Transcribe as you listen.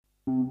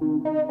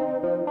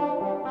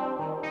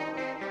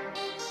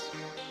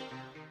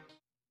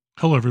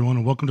Hello, everyone,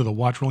 and welcome to the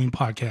Watch Rolling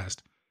Podcast.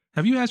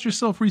 Have you asked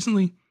yourself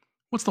recently,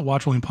 what's the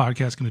Watch Rolling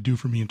Podcast going to do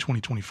for me in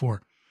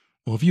 2024?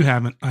 Well, if you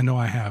haven't, I know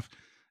I have.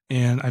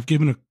 And I've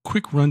given a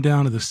quick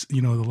rundown of this,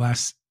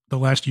 the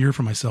last year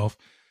for myself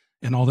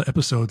and all the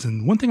episodes.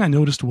 And one thing I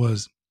noticed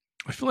was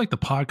I feel like the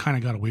pod kind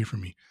of got away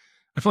from me.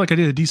 I feel like I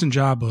did a decent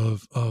job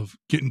of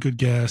getting good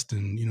guests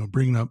and,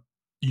 bringing up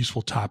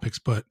useful topics.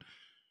 But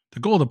the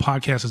goal of the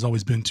podcast has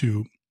always been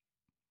to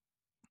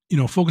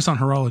focus on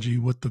horology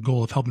with the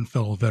goal of helping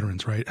fellow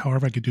veterans, right?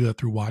 However I could do that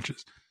through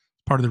watches.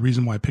 Part of the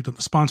reason why I picked up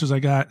the sponsors I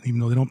got, even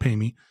though they don't pay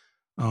me.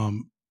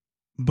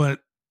 But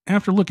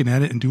after looking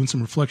at it and doing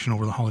some reflection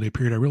over the holiday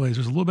period, I realized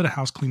there's a little bit of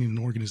house cleaning and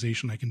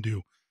organization I can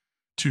do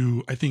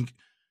to, I think,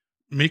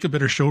 make a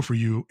better show for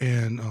you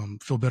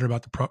and feel better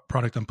about the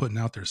product I'm putting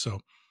out there. So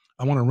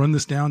I want to run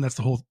this down. That's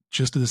the whole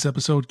gist of this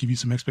episode, give you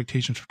some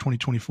expectations for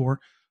 2024.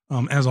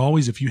 As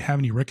always, if you have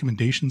any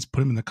recommendations, put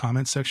them in the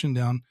comments section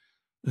down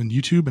on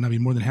YouTube, and I'd be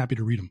more than happy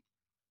to read them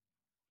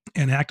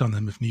and act on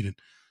them if needed.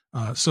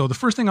 So the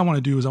first thing I want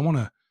to do is I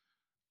want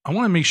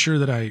to make sure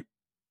that I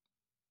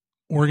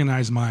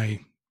organize my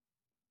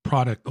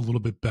product a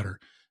little bit better.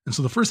 And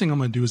so the first thing I'm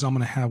going to do is I'm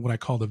going to have what I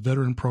call the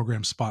Veteran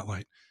Program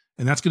Spotlight.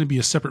 And that's going to be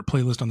a separate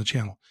playlist on the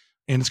channel.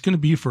 And it's going to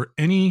be for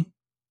any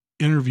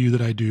interview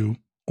that I do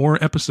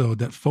or episode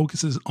that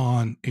focuses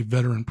on a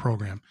veteran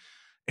program.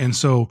 And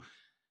so,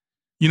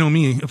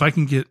 me, if I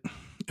can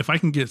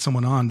get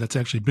someone on that's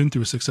actually been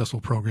through a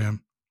successful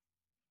program,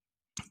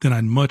 then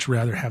I'd much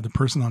rather have the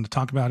person on to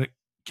talk about it,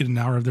 get an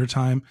hour of their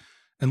time,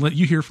 and let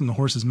you hear from the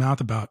horse's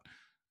mouth about,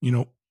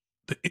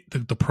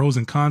 the pros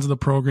and cons of the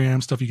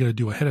program, stuff you got to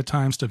do ahead of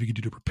time, stuff you can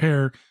do to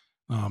prepare,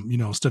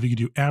 stuff you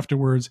can do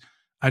afterwards.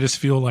 I just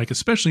feel like,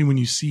 especially when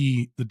you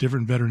see the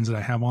different veterans that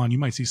I have on, you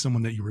might see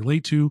someone that you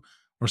relate to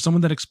or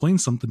someone that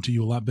explains something to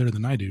you a lot better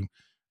than I do.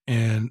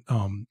 And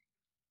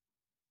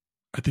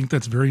I think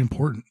that's very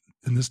important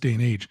in this day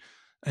and age.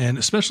 And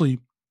especially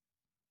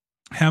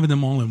having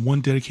them all in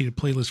one dedicated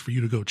playlist for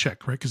you to go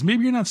check, right? Because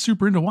maybe you're not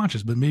super into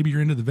watches, but maybe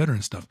you're into the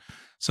veteran stuff.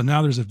 So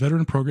now there's a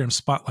Veteran Program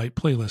Spotlight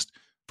playlist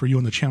for you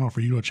on the channel for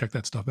you to go check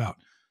that stuff out.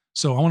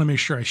 So I want to make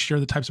sure I share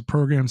the types of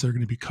programs that are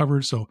going to be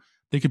covered. So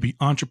they could be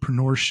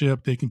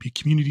entrepreneurship, they can be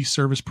community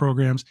service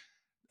programs,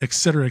 et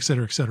cetera, et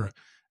cetera, et cetera.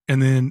 And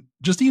then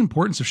just the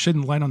importance of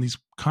shedding light on these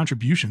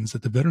contributions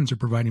that the veterans are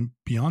providing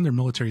beyond their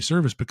military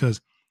service, because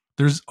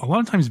there's a lot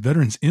of times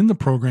veterans in the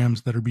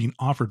programs that are being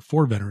offered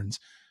for veterans,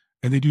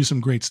 and they do some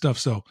great stuff.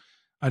 So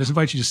I just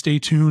invite you to stay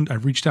tuned.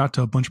 I've reached out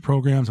to a bunch of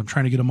programs. I'm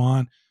trying to get them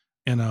on,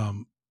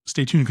 and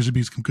stay tuned because there'll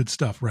be some good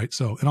stuff, right?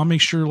 So, and I'll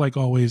make sure, like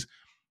always,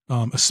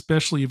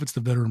 especially if it's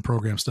the veteran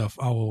program stuff,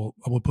 I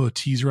will put a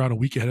teaser out a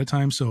week ahead of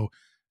time so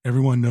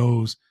everyone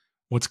knows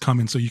what's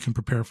coming so you can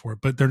prepare for it.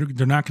 But they're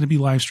not going to be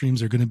live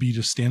streams. They're going to be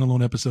just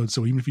standalone episodes.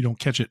 So even if you don't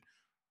catch it,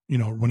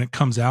 when it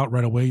comes out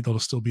right away, they'll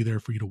still be there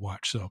for you to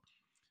watch. So,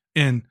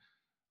 and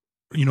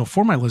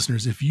for my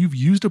listeners, if you've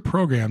used a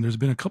program, there's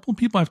been a couple of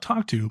people I've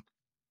talked to,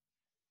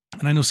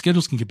 and I know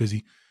schedules can get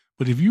busy,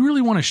 but if you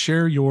really want to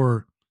share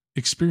your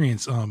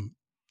experience, I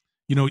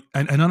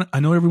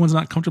know everyone's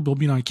not comfortable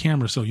being on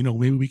camera. So,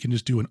 maybe we can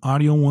just do an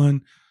audio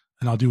one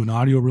and I'll do an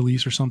audio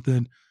release or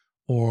something,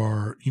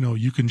 or,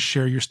 you can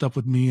share your stuff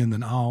with me and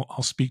then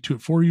I'll speak to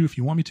it for you if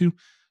you want me to.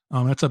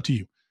 That's up to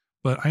you.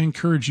 But I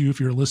encourage you,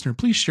 if you're a listener,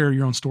 please share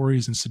your own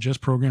stories and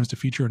suggest programs to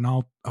feature, and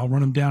I'll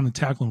run them down and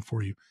tackle them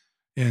for you.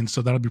 And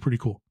so that'll be pretty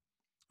cool.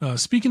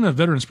 Speaking of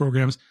veterans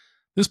programs,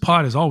 this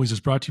pod, as always, is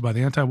brought to you by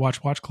the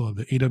Anti-Watch Watch Club.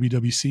 The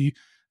AWWC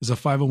is a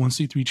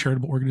 501c3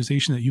 charitable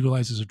organization that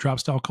utilizes a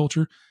drop style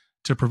culture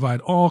to provide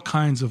all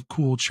kinds of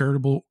cool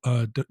charitable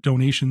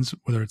donations,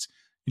 whether it's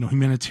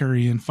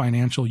humanitarian,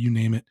 financial, you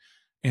name it.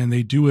 And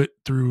they do it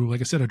through, like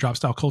I said, a drop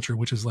style culture,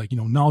 which is like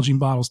Nalgene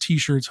bottles,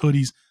 t-shirts,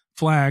 hoodies,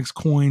 flags,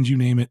 coins, you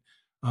name it.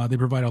 They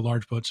provide a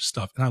large bunch of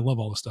stuff, and I love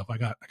all the stuff. I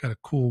got a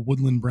cool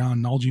woodland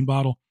brown Nalgene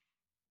bottle.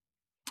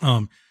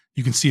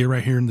 You can see it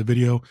right here in the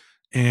video,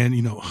 and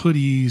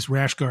hoodies,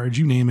 rash guards,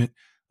 you name it.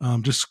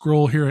 Just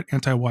scroll here at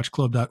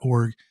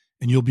antiwatchclub.org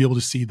and you'll be able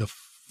to see the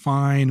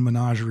fine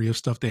menagerie of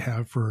stuff they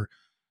have for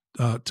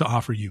to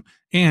offer you.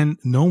 And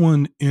no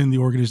one in the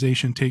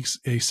organization takes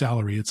a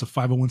salary. It's a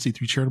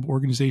 501c3 charitable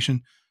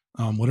organization.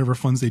 Whatever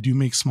funds they do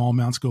make, small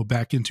amounts go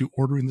back into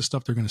ordering the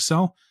stuff they're going to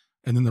sell,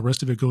 and then the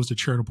rest of it goes to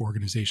charitable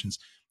organizations.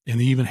 And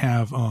they even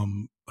have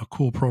a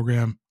cool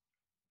program,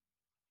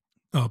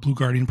 Blue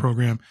Guardian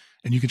program,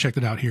 and you can check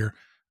that out here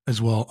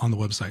as well on the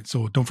website.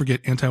 So don't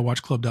forget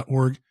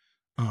antiwatchclub.org.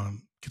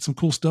 Get some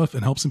cool stuff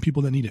and help some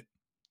people that need it.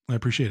 I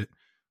appreciate it.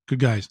 Good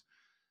guys.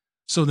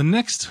 So the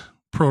next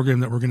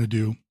program that we're going to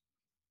do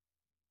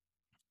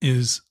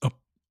is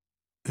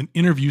an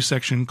interview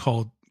section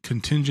called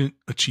Contingent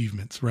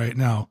Achievements. Right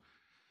now,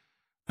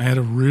 I had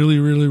to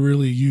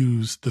really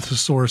use the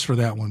thesaurus for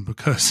that one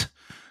because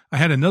I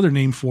had another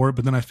name for it,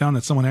 but then I found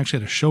that someone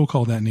actually had a show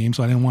called that name,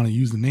 so I didn't want to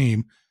use the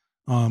name.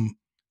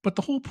 But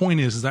the whole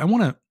point is I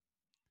want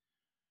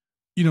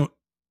to,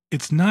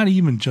 it's not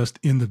even just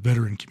in the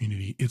veteran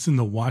community, it's in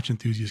the watch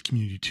enthusiast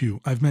community too.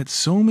 I've met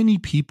so many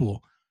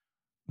people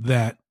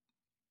that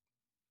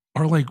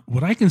are like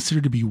what I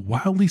consider to be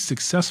wildly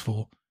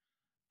successful.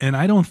 And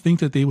I don't think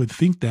that they would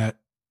think that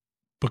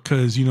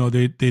because,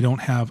 they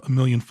don't have 1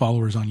 million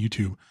followers on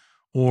YouTube,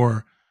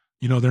 or,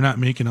 they're not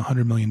making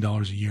 $100 million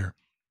a year.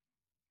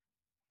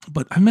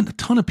 But I met a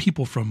ton of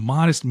people from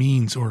modest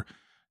means, or,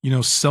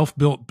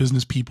 self-built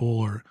business people,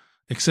 or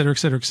et cetera, et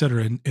cetera, et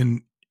cetera.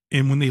 And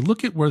when they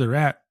look at where they're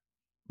at,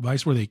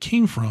 vice where they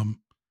came from,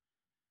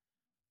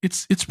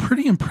 it's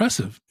pretty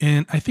impressive.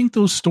 And I think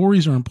those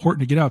stories are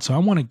important to get out. So I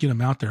want to get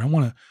them out there. I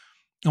want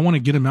to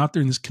get them out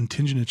there in this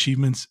contingent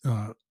achievements.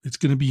 It's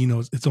going to be,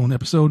 its own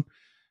episode,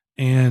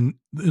 and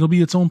it'll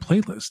be its own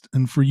playlist,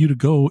 and for you to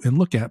go and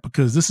look at,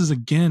 because this is,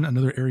 again,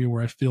 another area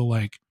where I feel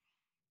like,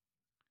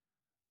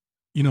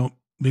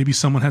 maybe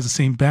someone has the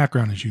same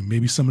background as you.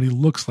 Maybe somebody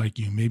looks like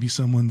you. Maybe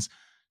someone's,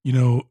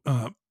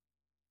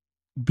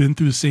 been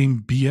through the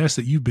same BS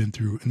that you've been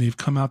through, and they've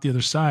come out the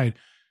other side.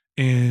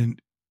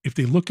 And if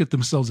they look at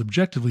themselves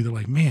objectively, they're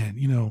like,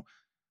 man,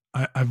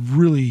 I've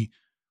really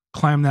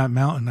climbed that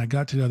mountain. I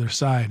got to the other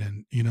side.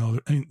 And,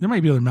 there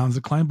might be other mountains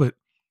to climb, but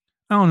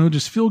I don't know,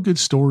 just feel good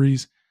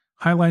stories,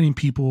 highlighting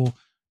people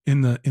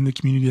in the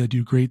community that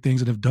do great things,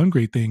 that have done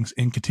great things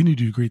and continue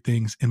to do great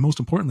things. And most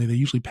importantly, they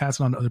usually pass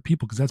it on to other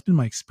people, because that's been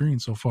my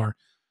experience so far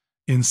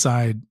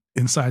inside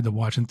the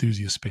watch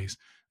enthusiast space,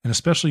 and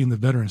especially in the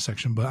veteran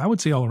section. But I would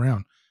say all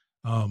around,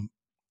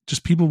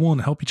 just people willing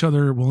to help each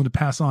other, willing to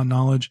pass on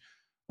knowledge,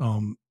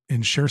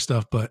 and share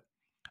stuff. But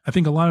I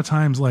think a lot of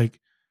times, like,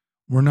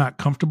 we're not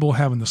comfortable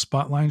having the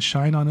spotlight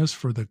shine on us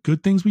for the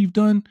good things we've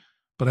done.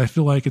 But I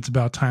feel like it's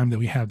about time that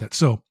we have that.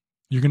 So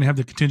you're going to have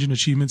the contingent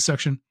achievements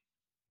section.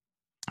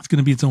 It's going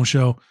to be its own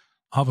show.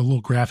 I'll have a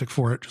little graphic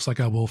for it, just like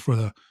I will for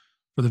the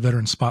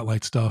veteran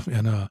spotlight stuff.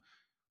 And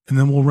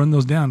then we'll run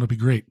those down. It'll be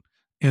great.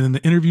 And then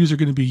the interviews are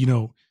going to be, they're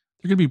going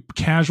to be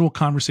casual,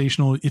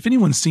 conversational. If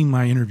anyone's seen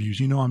my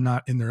interviews, I'm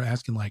not in there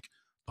asking like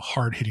the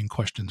hard hitting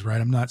questions, right?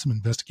 I'm not some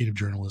investigative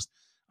journalist.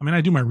 I mean,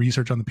 I do my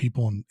research on the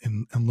people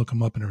and look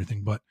them up and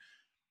everything. But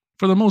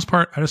for the most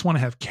part, I just want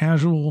to have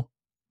casual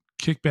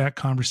kickback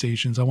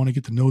conversations. I want to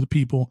get to know the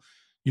people,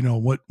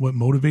 what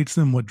motivates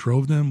them, what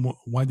drove them,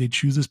 why they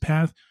choose this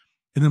path.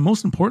 And then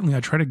most importantly, I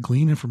try to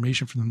glean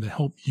information from them to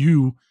help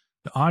you,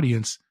 the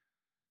audience,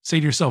 say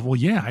to yourself, well,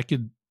 yeah,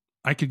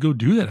 I could go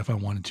do that if I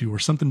wanted to, or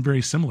something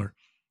very similar.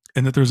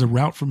 And that there's a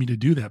route for me to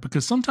do that.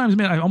 Because sometimes,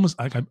 man,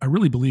 I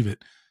really believe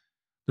it.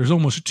 There's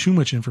almost too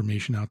much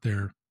information out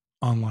there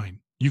online.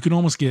 You can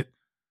almost get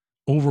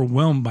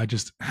overwhelmed by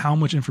just how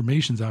much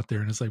information's out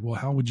there. And it's like, well,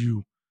 how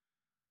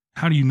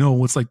do you know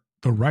what's like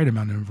the right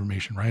amount of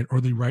information, right?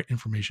 Or the right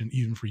information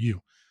even for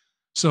you.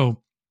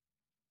 So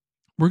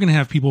we're going to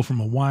have people from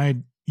a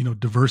wide,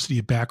 diversity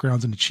of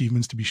backgrounds and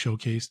achievements to be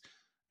showcased.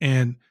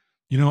 And,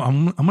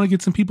 I'm going to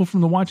get some people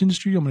from the watch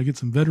industry. I'm going to get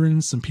some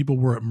veterans, some people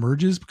where it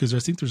merges, because I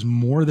think there's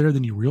more there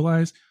than you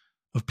realize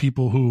of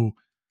people who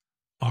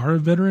are a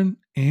veteran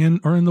and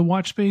are in the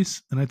watch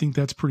space. And I think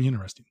that's pretty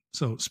interesting.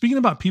 So speaking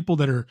about people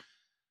that are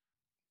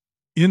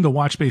in the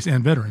watch space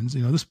and veterans,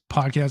 this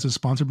podcast is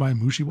sponsored by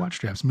Mushi Watch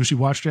Straps. Mushi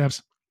Watch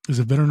Straps is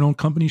a veteran-owned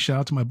company. Shout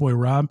out to my boy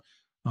Rob,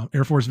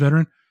 Air Force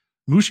veteran.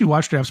 Mushi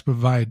Watch Straps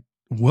provide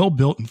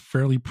well-built and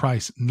fairly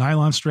priced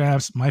nylon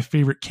straps. My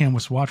favorite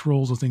canvas watch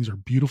rolls. Those things are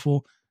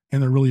beautiful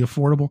and they're really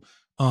affordable.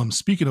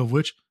 Speaking of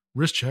which,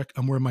 wrist check.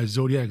 I'm wearing my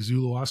Zodiac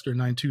Zulu Oscar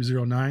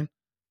 9209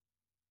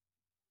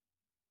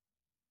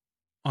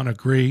 on a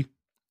gray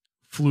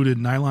fluted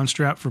nylon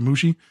strap for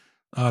Mushi.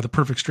 The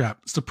perfect strap.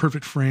 It's the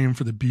perfect frame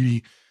for the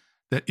beauty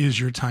that is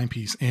your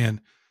timepiece. And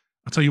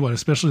I'll tell you what,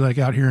 especially like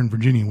out here in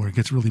Virginia where it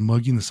gets really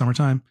muggy in the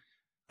summertime,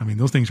 I mean,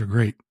 those things are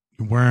great.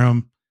 You wear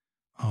them,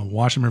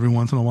 wash them every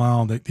once in a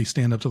while. They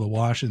stand up to the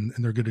wash and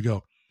they're good to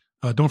go.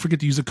 Don't forget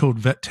to use the code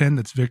VET10.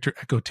 That's Victor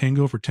Echo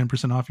Tango for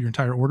 10% off your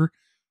entire order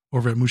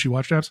over at Mushi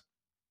Watch Straps.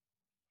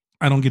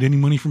 I don't get any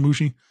money from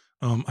Mushi.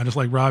 I just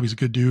like Rob. He's a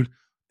good dude.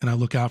 And I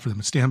look out for them.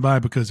 And stand by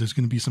because there's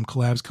going to be some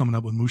collabs coming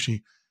up with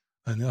Mushi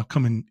in the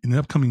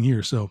upcoming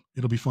year. So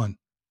it'll be fun.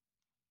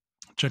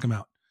 Check them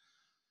out.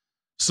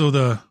 So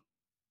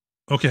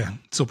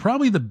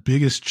probably the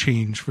biggest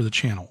change for the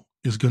channel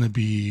is going to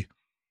be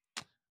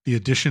the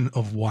addition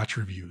of watch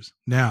reviews.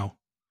 Now,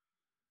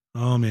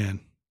 oh man,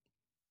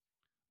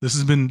 this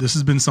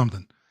has been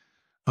something.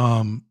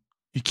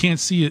 You can't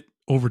see it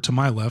over to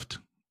my left.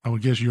 I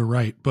would guess you're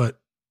right, but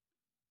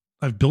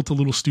I've built a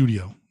little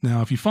studio.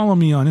 Now, if you follow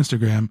me on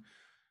Instagram,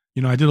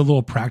 I did a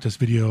little practice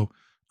video.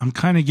 I'm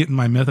kind of getting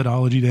my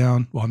methodology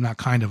down. Well, I'm not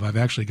kind of, I've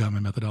actually got my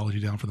methodology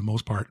down for the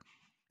most part.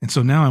 And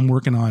so now I'm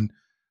working on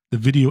the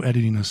video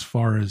editing as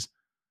far as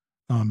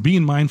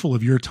being mindful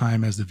of your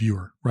time as the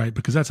viewer, right?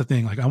 Because that's the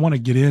thing. Like I want to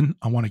get in,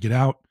 I want to get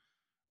out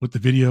with the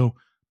video,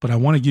 but I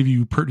want to give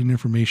you pertinent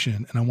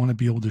information and I want to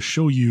be able to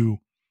show you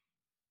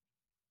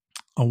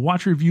a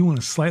watch review in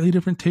a slightly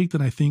different take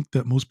than I think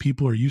that most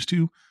people are used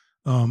to.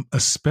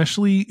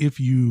 Especially if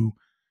you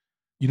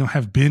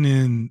have been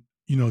in,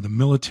 the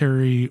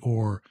military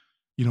or,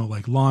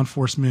 like law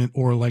enforcement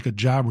or like a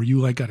job where you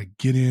like got to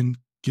get in,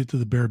 get to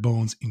the bare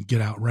bones and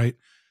get out. Right.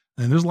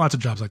 And there's lots of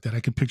jobs like that. I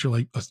could picture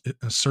like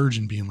a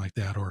surgeon being like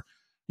that, or,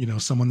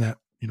 someone that,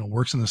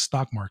 works in the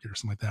stock market or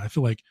something like that. I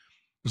feel like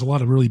there's a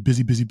lot of really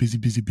busy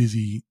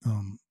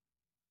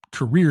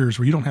careers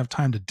where you don't have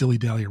time to dilly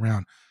dally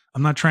around.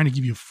 I'm not trying to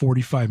give you a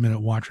 45-minute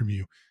watch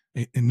review,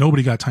 and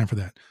nobody got time for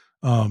that.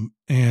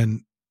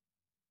 And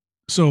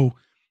so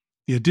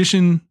the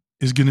edition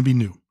is going to be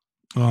new.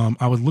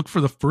 I would look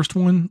for the first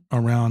one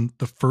around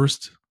the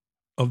first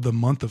of the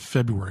month of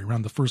February,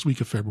 around the first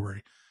week of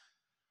February.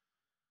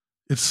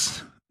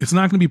 It's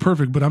not going to be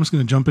perfect, but I'm just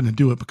going to jump in and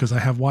do it because I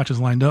have watches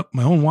lined up.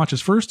 My own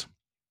watches first.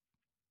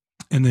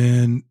 And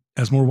then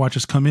as more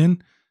watches come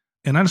in,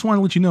 and I just want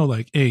to let you know,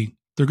 like, A,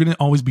 they're going to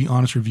always be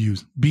honest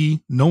reviews.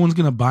 B, no one's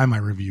going to buy my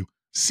review.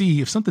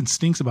 C, if something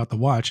stinks about the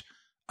watch,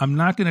 I'm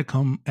not going to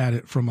come at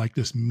it from like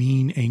this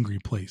mean, angry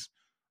place,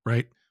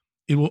 right?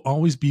 It will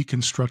always be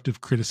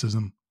constructive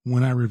criticism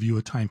when I review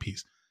a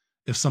timepiece.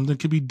 If something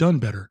could be done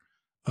better,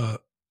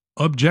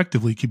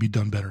 objectively could be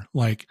done better.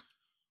 Like,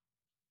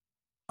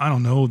 I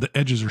don't know, the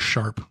edges are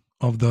sharp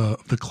of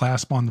the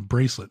clasp on the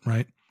bracelet,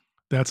 right?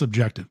 That's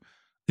objective.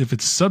 If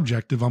it's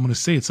subjective, I'm going to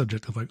say it's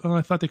subjective. Like, oh,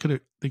 I thought they could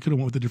have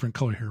went with a different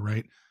color here,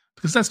 right?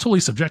 Because that's totally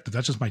subjective.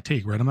 That's just my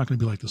take, right? I'm not going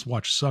to be like, this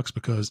watch sucks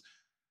because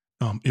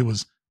it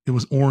was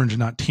orange and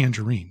not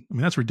tangerine. I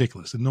mean, that's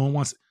ridiculous, and no one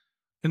wants,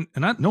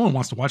 no one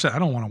wants to watch that. I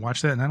don't want to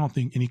watch that, and I don't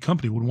think any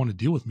company would want to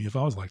deal with me if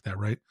I was like that,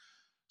 right?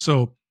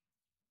 So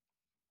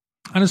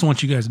I just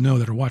want you guys to know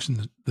that are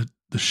watching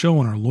the show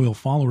and our loyal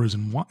followers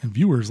and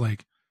viewers,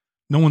 like,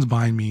 no one's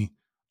buying me.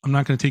 I'm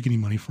not going to take any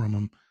money from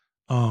them.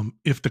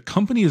 If the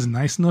company is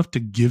nice enough to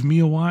give me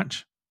a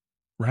watch,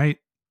 right?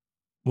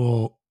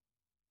 Well,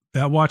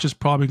 that watch is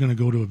probably going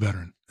to go to a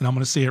veteran. And I'm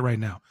going to say it right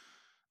now.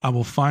 I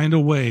will find a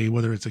way,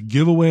 whether it's a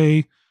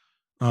giveaway.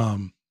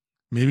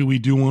 Maybe we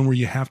do one where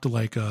you have to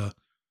like,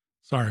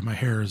 sorry, my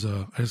hair is,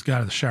 I just got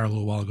out of the shower a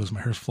little while ago, so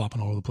my hair's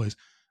flopping all over the place.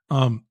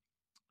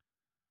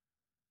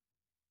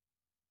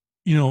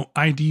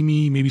 ID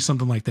me, maybe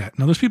something like that.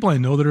 Now there's people I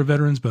know that are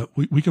veterans, but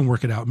we can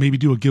work it out. Maybe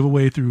do a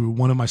giveaway through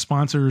one of my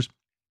sponsors.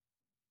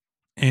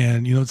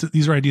 And,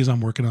 these are ideas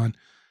I'm working on,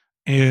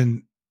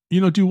 and,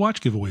 do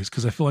watch giveaways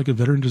because I feel like a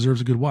veteran deserves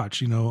a good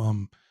watch.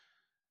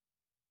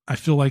 I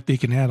feel like they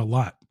can add a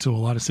lot to a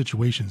lot of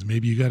situations.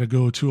 Maybe you got to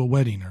go to a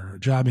wedding or a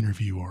job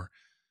interview, or,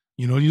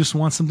 you just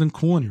want something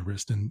cool on your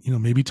wrist, and,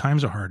 maybe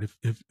times are hard.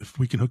 If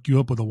we can hook you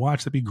up with a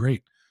watch, that'd be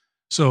great.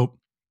 So,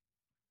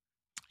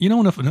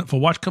 and if a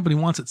watch company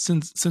wants it,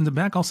 send it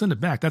back, I'll send it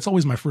back. That's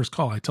always my first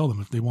call. I tell them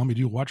if they want me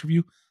to do a watch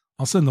review,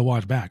 I'll send the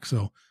watch back.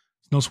 So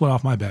no sweat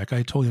off my back.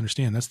 I totally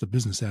understand. That's the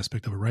business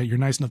aspect of it, right? You're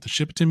nice enough to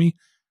ship it to me.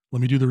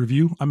 Let me do the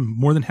review. I'm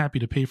more than happy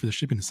to pay for the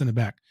shipping and send it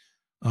back.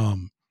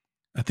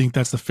 I think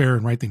that's the fair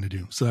and right thing to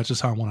do. So that's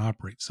just how I want to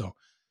operate. So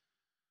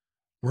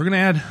we're going to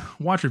add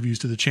watch reviews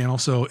to the channel.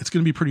 So it's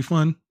going to be pretty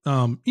fun.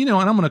 And I'm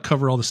going to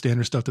cover all the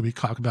standard stuff that we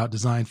talk about: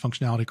 design,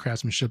 functionality,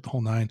 craftsmanship, the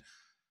whole nine.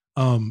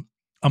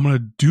 I'm going to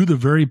do the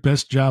very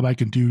best job I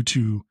can do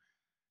to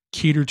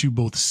cater to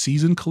both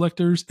seasoned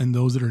collectors and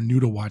those that are new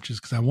to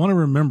watches. Cause I want to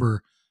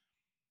remember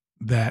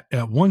that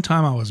at one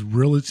time I was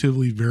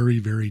relatively very,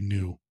 very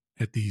new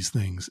at these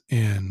things,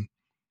 and,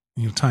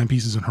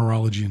 timepieces and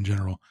horology in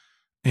general.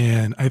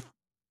 And I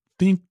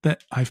think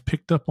that I've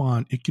picked up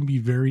on, it can be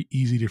very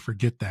easy to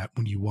forget that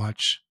when you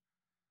watch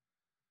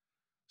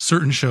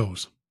certain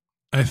shows.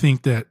 I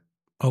think that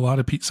a lot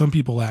of some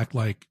people act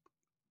like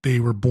they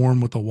were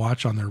born with a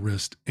watch on their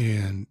wrist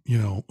and,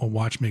 a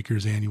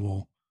watchmaker's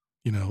annual,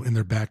 in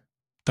their back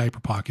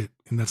diaper pocket.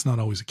 And that's not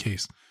always the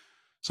case.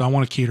 So I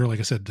want to cater, like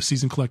I said, to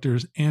seasoned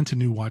collectors and to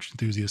new watch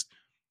enthusiasts,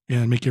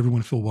 and make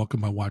everyone feel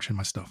welcome by watching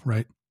my stuff,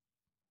 right?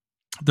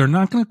 They're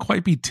not going to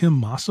quite be Tim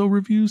Masso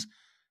reviews,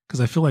 because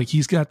I feel like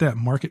he's got that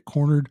market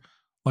cornered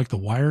like The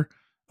Wire.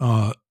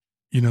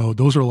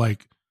 Those are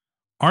like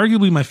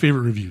arguably my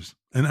favorite reviews.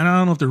 And I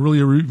don't know if they're really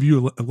a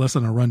review less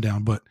than a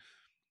rundown, but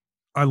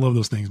I love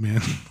those things,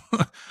 man.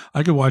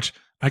 I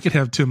could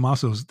have Tim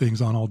Masso's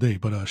things on all day,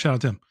 but shout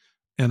out to him.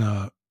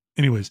 And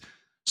anyways,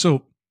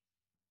 so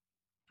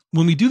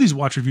when we do these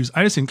watch reviews,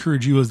 I just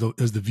encourage you as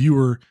the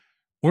viewer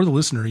or the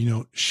listener,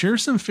 share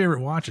some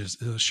favorite watches,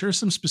 share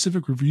some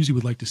specific reviews you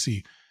would like to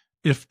see.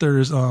 If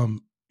there's,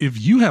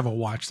 if you have a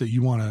watch that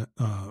you want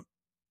to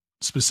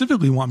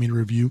specifically want me to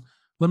review,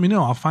 let me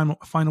know. I'll find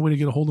a way to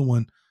get a hold of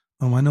one.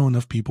 I know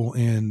enough people,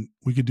 and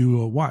we could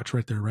do a watch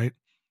right there, right?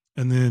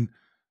 And then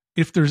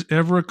if there's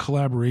ever a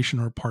collaboration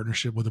or a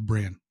partnership with a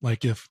brand,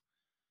 like if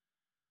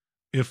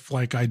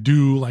like I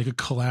do like a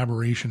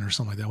collaboration or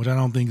something like that, which I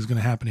don't think is going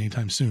to happen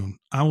anytime soon,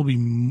 I will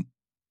be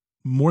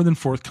more than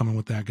forthcoming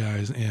with that,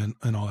 guys, and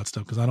all that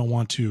stuff. Cause I don't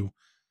want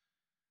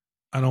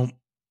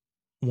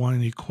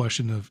any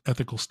question of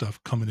ethical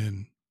stuff coming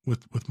in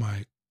with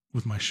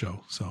my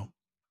show. So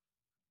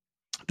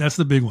that's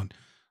the big one.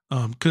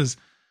 Because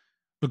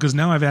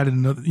now I've added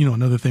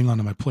another thing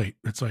onto my plate.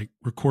 It's like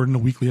recording a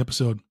weekly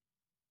episode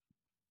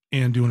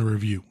and doing a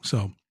review.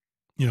 So,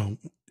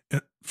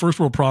 first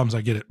world problems,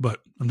 I get it, but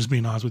I'm just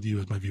being honest with you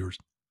as my viewers.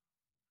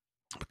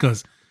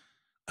 because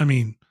I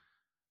mean,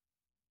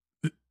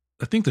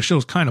 I think the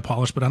show's kind of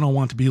polished, but I don't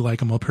want to be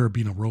like I'm up here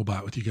being a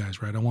robot with you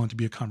guys, right? I want it to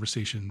be a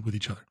conversation with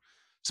each other.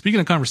 Speaking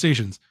of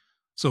conversations,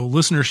 so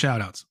listener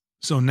shout outs.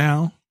 So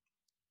now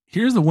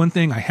here's the one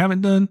thing I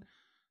haven't done.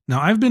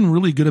 Now I've been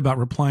really good about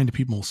replying to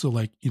people. So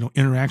like,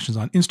 interactions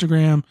on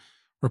Instagram,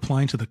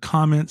 replying to the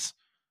comments,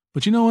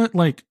 but you know what?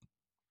 Like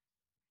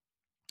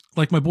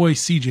my boy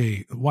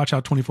CJ, watch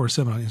out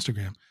 24/7 on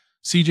Instagram.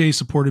 CJ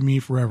supported me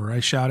forever. I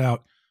shout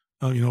out,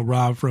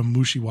 Rob from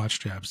Mushi Watch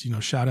Straps,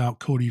 shout out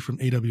Cody from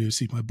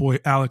AWC, my boy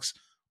Alex,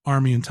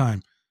 Army in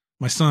Time,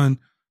 my son,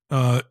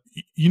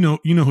 you know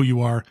who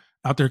you are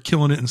out there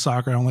killing it in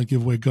soccer. I don't like to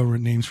give away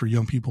government names for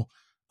young people.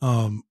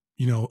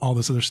 All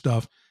this other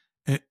stuff,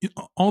 and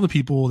all the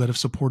people that have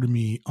supported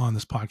me on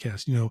this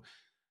podcast,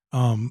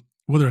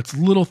 whether it's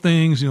little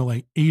things,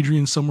 like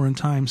Adrian somewhere in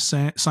time,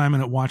 Simon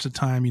at Watch the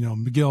Time,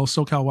 Miguel,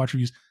 SoCal Watch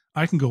Reviews.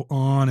 I can go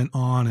on and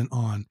on and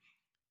on.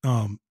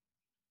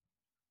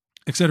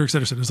 Et cetera, et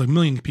cetera, et cetera. There's like a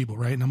million people,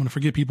 right? And I'm going to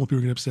forget people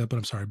get upset, but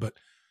I'm sorry. But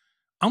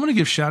I'm going to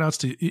give shout outs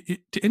to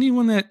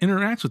anyone that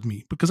interacts with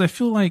me, because I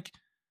feel like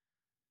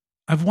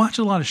I've watched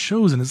a lot of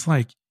shows and it's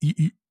like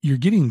you're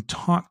getting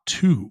talked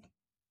to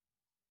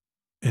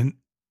and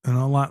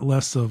a lot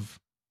less of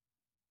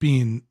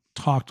being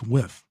talked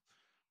with.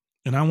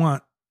 And I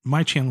want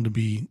my channel to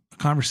be a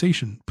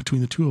conversation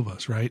between the two of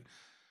us, right?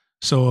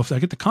 So if I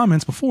get the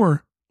comments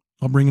before,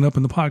 I'll bring it up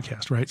in the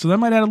podcast, right? So that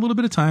might add a little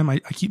bit of time. I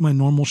keep my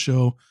normal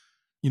show,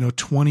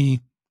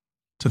 20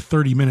 to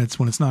 30 minutes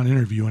when it's not an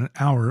interview, and an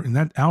hour. And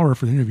that hour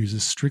for the interviews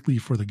is strictly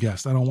for the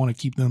guests. I don't want to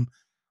keep them.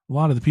 A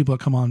lot of the people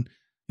that come on,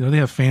 they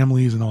have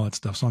families and all that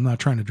stuff. So I'm not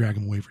trying to drag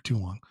them away for too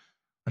long.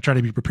 I try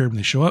to be prepared when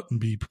they show up and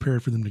be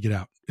prepared for them to get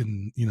out.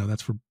 And,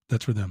 that's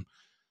for them.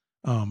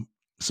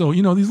 So,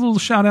 these little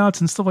shout outs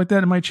and stuff like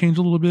that, it might change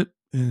a little bit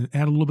and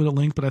add a little bit of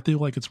length, but I feel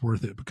like it's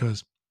worth it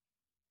because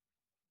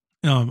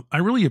I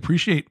really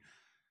appreciate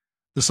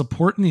the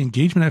support and the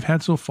engagement I've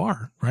had so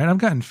far, right? I've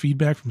gotten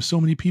feedback from so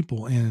many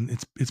people and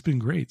it's been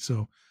great.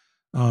 So,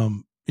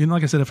 and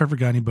like I said, if I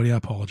forgot anybody, I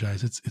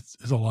apologize.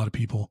 It's a lot of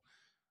people.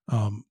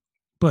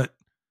 But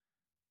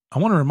I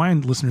want to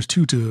remind listeners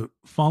too, to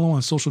follow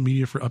on social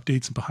media for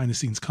updates and behind the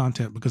scenes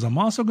content, because I'm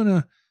also going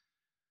to,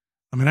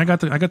 I got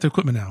the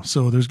equipment now.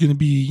 So there's going to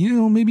be,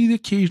 maybe the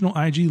occasional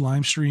IG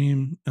live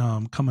stream,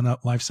 coming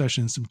up, live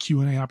sessions, some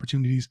Q&A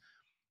opportunities.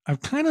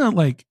 I've kind of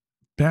like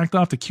backed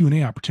off the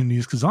Q&A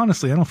opportunities because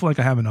honestly, I don't feel like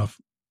I have enough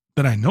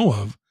that I know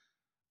of,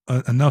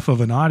 enough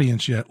of an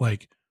audience yet,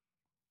 like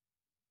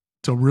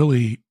to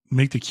really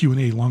make the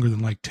Q&A longer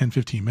than like 10,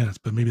 15 minutes,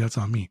 but maybe that's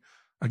on me.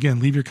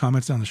 Again, leave your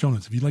comments down in the show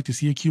notes. If you'd like to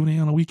see a Q&A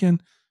on a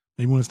weekend,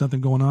 maybe when it's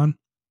nothing going on,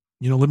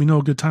 let me know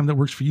a good time that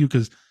works for you.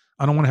 Cause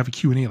I don't want to have a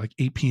Q&A like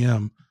 8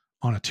 p.m.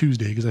 on a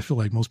Tuesday, because I feel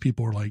like most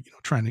people are like,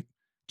 trying to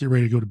get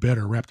ready to go to bed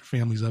or wrap their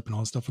families up and all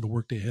that stuff for the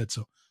workday ahead.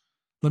 So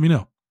let me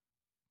know.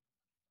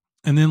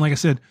 And then, like I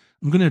said,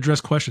 I'm going to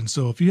address questions.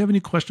 So if you have any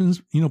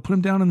questions, put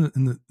them down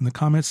in the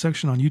comments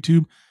section on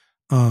YouTube.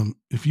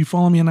 If you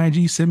follow me on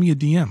IG, send me a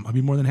DM. I'll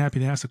be more than happy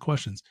to ask the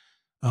questions.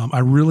 I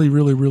really,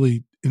 really,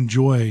 really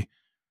enjoy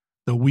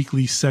the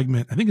weekly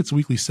segment. I think it's a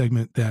weekly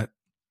segment that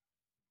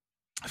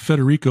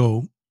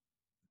Federico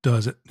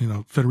does it.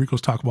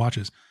 Federico's Talk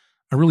Watches.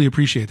 I really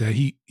appreciate that.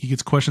 He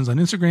gets questions on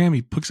Instagram.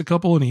 He picks a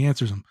couple and he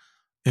answers them.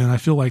 And I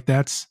feel like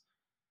that's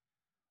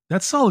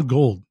solid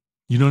gold.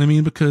 You know what I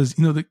mean? Because,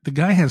 the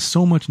guy has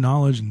so much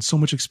knowledge and so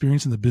much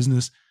experience in the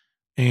business,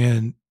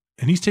 and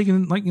he's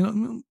taken like,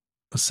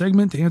 a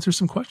segment to answer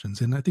some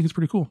questions. And I think it's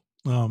pretty cool.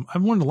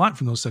 I've learned a lot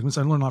from those segments.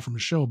 I learned a lot from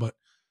his show, but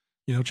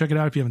check it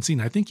out if you haven't seen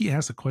it. I think he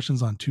asks the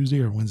questions on Tuesday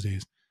or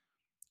Wednesdays,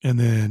 and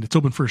then it's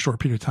open for a short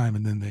period of time,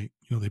 and then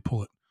they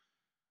pull it.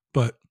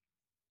 But,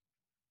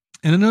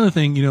 and another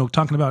thing,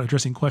 talking about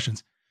addressing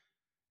questions,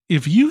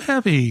 if you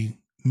have a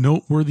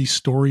noteworthy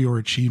story or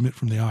achievement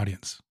from the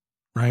audience,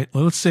 right?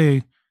 Let's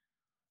say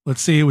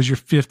it was your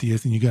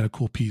 50th and you got a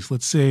cool piece.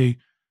 Let's say,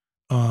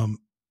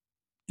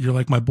 you're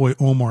like my boy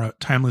Omar at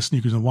Timeless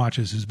Sneakers and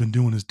Watches, who's been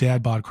doing his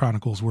Dad Bod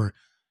Chronicles, where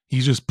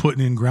he's just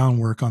putting in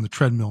groundwork on the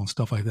treadmill and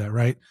stuff like that,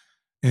 right?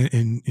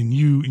 And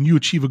you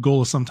achieve a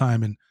goal of some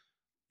time, and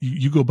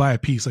you go buy a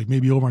piece. Like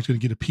maybe Omar's going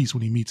to get a piece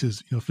when he meets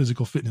his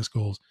physical fitness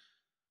goals.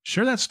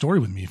 Share that story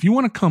with me. If you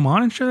want to come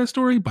on and share that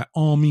story, by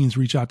all means,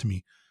 reach out to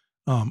me.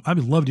 I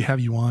would love to have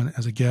you on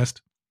as a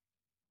guest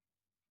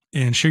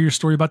and share your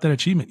story about that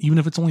achievement, even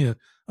if it's only a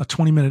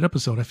 20-minute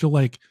episode. I feel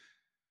like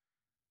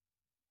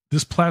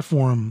this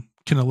platform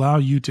can allow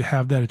you to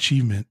have that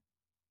achievement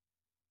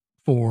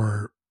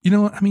for,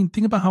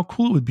 think about how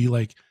cool it would be.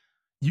 Like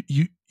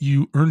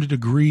you earned a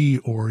degree,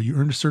 or you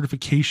earned a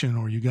certification,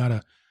 or you got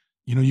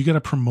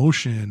a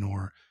promotion,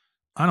 or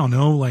I don't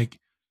know, like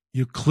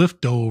you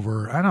cliff dove,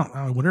 or I don't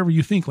know, whatever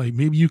you think. Like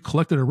maybe you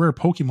collected a rare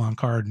Pokemon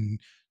card and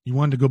you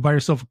wanted to go buy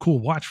yourself a cool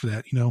watch for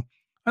that.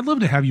 I'd love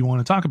to have you on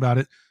and talk about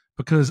it,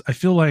 because I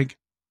feel like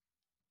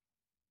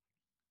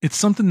it's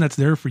something that's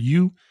there for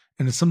you,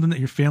 and it's something that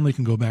your family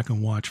can go back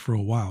and watch for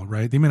a while,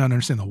 right? They may not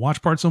understand the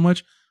watch part so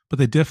much, but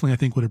they definitely, I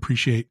think, would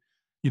appreciate,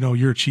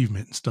 your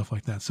achievement and stuff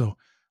like that. So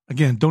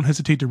again, don't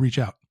hesitate to reach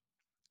out.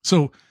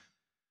 So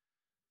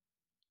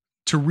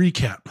to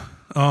recap,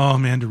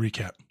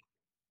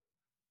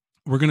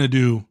 we're going to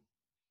do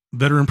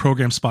Veteran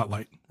Program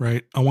Spotlight,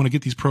 right? I want to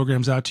get these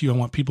programs out to you. I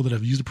want people that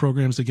have used the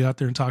programs to get out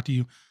there and talk to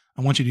you.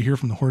 I want you to hear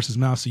from the horse's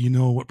mouth so you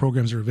know what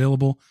programs are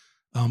available.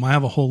 I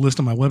have a whole list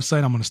on my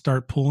website. I'm going to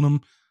start pulling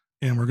them,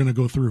 and we're going to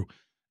go through.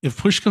 If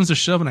push comes to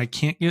shove and I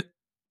can't get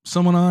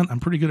someone on, I'm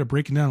pretty good at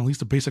breaking down at least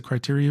the basic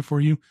criteria for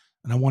you,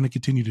 and I want to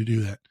continue to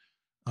do that.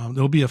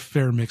 There'll be a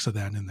fair mix of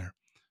that in there.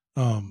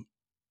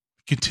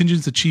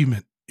 Contingent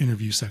achievement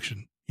interview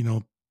section.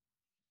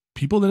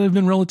 People that have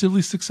been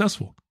relatively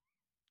successful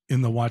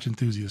in the watch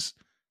enthusiast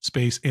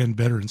space and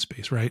veteran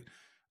space, right?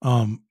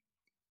 I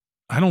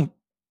don't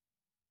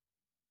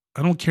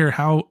care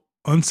how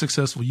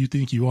unsuccessful you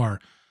think you are.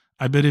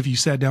 I bet if you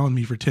sat down with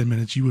me for 10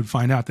 minutes, you would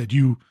find out that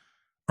you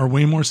are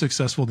way more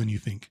successful than you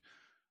think.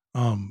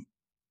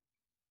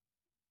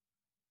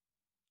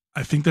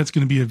 I think that's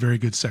going to be a very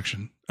good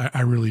section.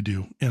 I really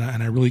do. And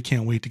I really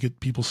can't wait to get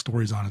people's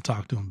stories on and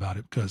talk to them about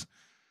it, because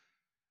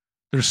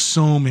there's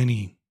so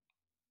many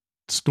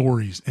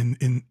stories and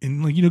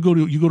like, you go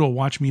to a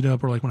watch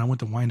meetup, or like when I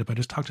went to Wind Up, I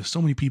just talked to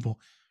so many people,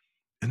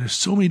 and there's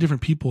so many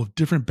different people of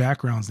different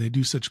backgrounds. They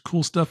do such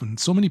cool stuff. And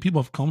so many people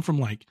have come from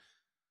like,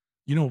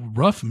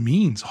 rough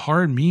means,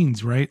 hard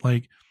means, right?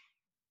 Like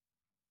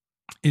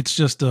it's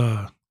just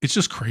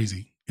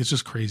crazy. It's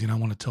just crazy. And I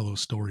want to tell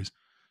those stories.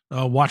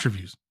 Watch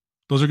reviews.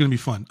 Those are going to be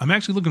fun. I'm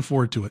actually looking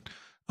forward to it.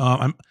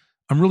 I'm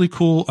really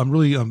cool. I'm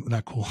really,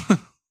 not cool.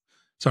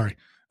 Sorry.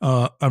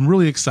 I'm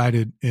really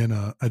excited, and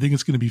I think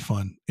it's going to be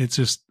fun. It's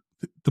just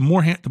the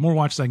more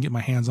watches I can get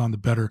my hands on, the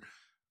better.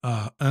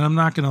 And I'm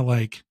not going to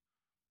like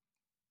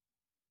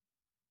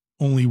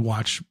only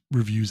watch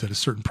reviews at a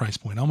certain price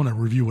point. I'm going to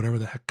review whatever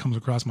the heck comes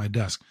across my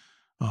desk.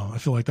 I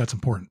feel like that's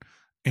important.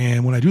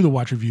 And when I do the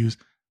watch reviews,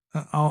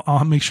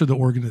 I'll make sure the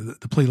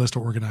playlist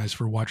are organized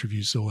for watch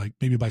reviews. So like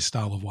maybe by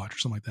style of watch or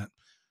something like that.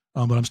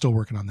 But I'm still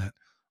working on that.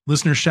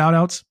 Listener shout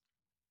outs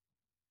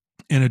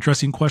and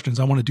addressing questions.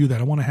 I want to do that.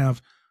 I want to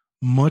have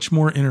much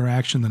more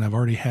interaction than I've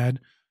already had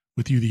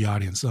with you, the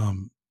audience.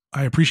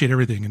 I appreciate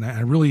everything, and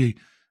I really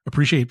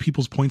appreciate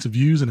people's points of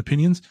views and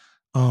opinions.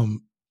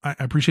 I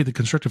appreciate the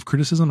constructive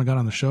criticism I got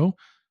on the show,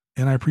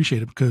 and I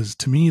appreciate it, because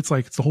to me, it's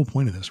the whole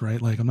point of this,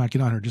 right? Like, I'm not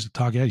getting on here just to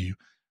talk at you.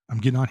 I'm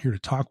getting on here to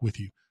talk with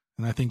you.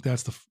 And I think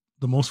that's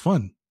the most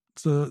fun.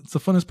 It's the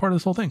funnest part of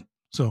this whole thing.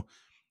 So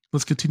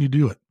let's continue to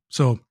do it.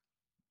 So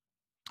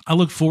I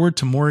look forward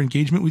to more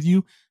engagement with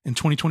you in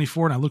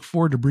 2024. And I look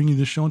forward to bringing you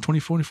this show in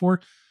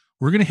 2024.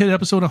 We're going to hit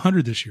episode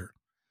 100 this year,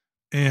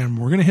 and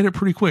we're going to hit it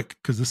pretty quick,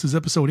 because this is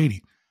episode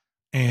 80.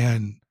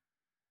 And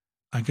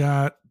I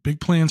got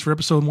big plans for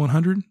episode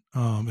 100.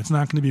 It's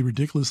not going to be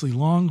ridiculously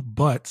long,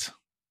 but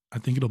I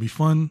think it'll be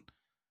fun,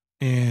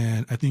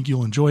 and I think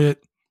you'll enjoy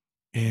it.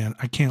 And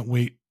I can't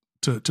wait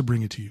to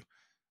bring it to you.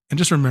 And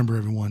just remember,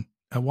 everyone,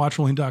 at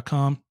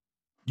watchrolling.com,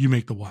 you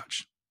make the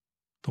watch.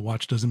 The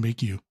watch doesn't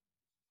make you.